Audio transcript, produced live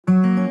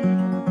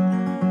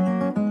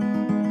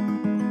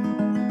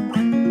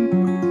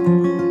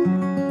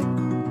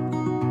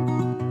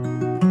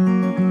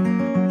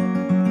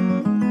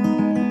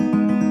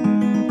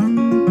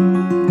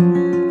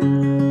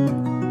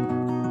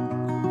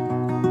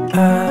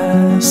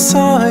I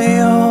saw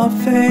your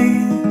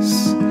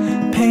face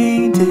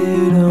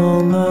painted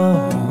on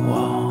the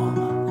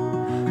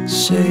wall,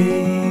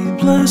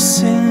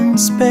 shapeless in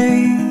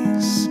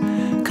space,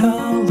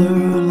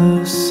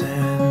 colorless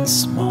and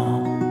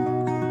small.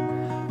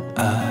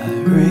 I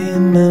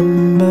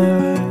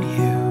remember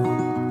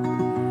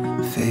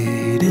you,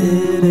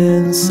 faded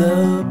and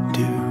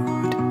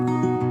subdued.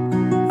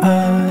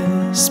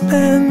 I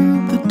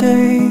spent the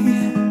day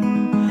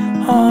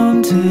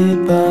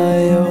haunted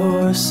by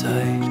your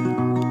sight,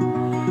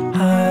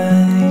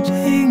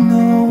 hiding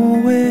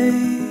away,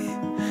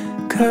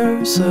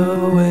 curse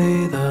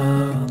away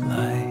the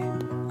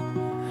light.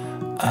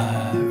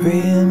 I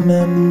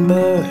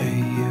remember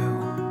you,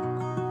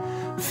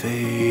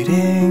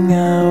 fading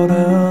out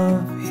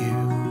of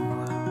view.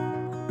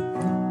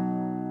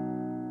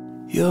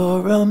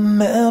 You're a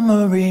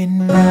memory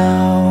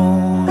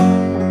now,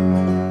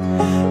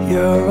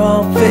 you're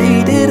all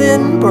faded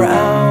and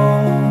brown.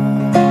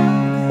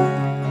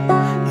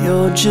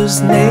 You're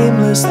just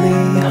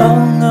namelessly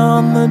hung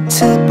on the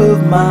tip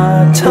of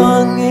my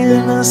tongue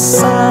in a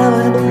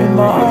silent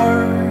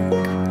remark.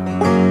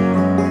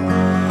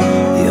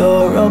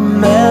 You're a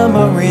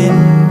memory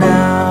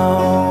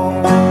now,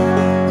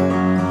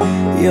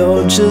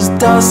 you're just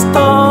dust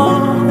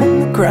on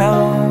the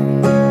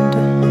ground,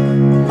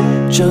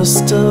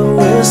 just a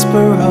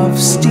whisper of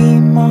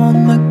steam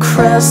on the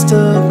crest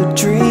of a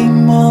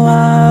dream while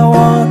I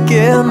walk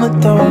in the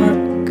dark.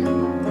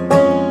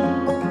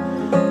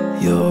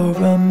 You're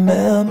a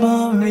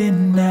memory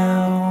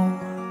now.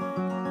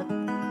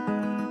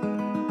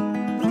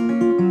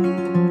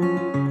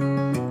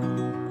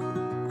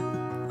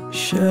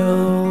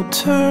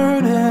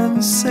 Sheltered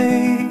and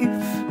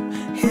safe,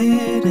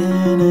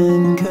 hidden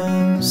and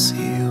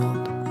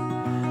concealed,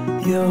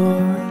 your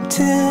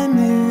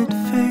timid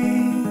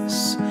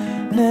face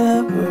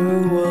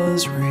never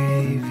was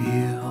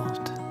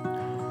revealed,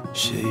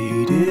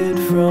 shaded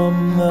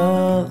from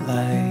the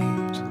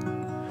light,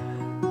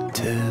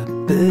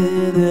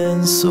 tepid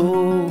and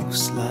so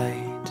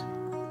slight.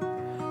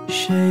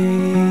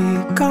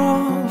 Shake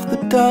off the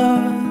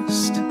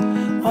dust,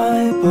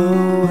 wipe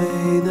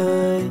away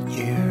the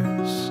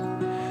years,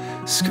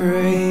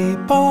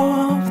 scrape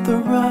off the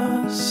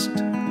rust,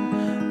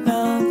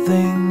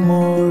 nothing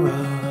more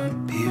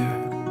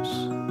appears.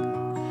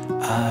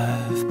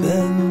 I've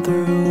been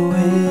through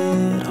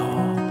it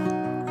all,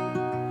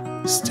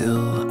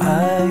 still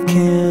I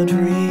can't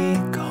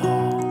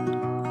recall.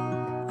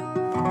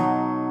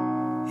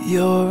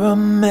 You're a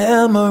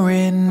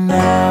memory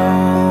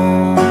now,